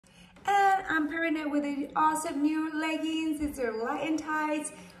I'm pairing it with the awesome new leggings. These are Latin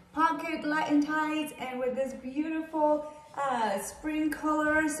tights, pocket Latin tights, and with this beautiful spring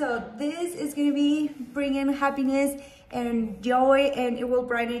color. So this is gonna be bringing happiness and joy, and it will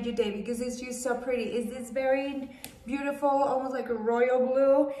brighten your day because it's just so pretty. It's this very beautiful, almost like a royal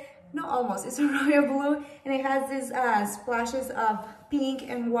blue. Not almost, it's a royal blue, and it has these splashes of pink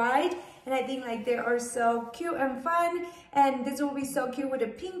and white, and I think like they are so cute and fun. And this will be so cute with a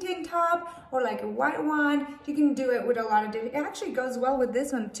pink tank top or like a white one. You can do it with a lot of different, it actually goes well with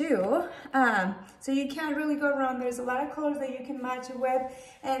this one too. So you can't really go wrong. There's a lot of colors that you can match it with,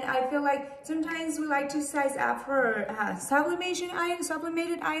 and I feel like sometimes we like to size up for sublimated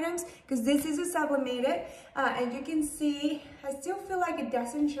items, because this is a sublimated, and you can see I still feel like it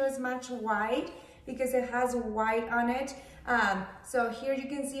doesn't show as much white because it has white on it. So here you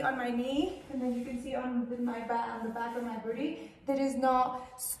can see on my knee, and then you can see on the back of my booty, that is not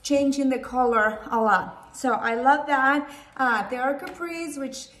changing the color a lot. So I love that. There are Capris,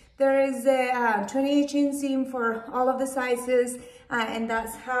 which there is a 28 inseam for all of the sizes, and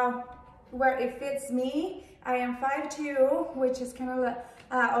that's where it fits me. I am 5'2", which is kind of like,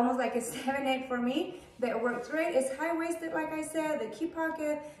 almost like a 7'8" for me. That works great. It's high-waisted, like I said, the key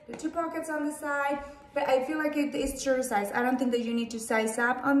pocket, the 2 pockets on the side, but I feel like it is true size. I don't think that you need to size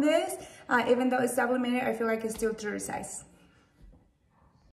up on this. Even though it's sublimated, I feel like it's still true size.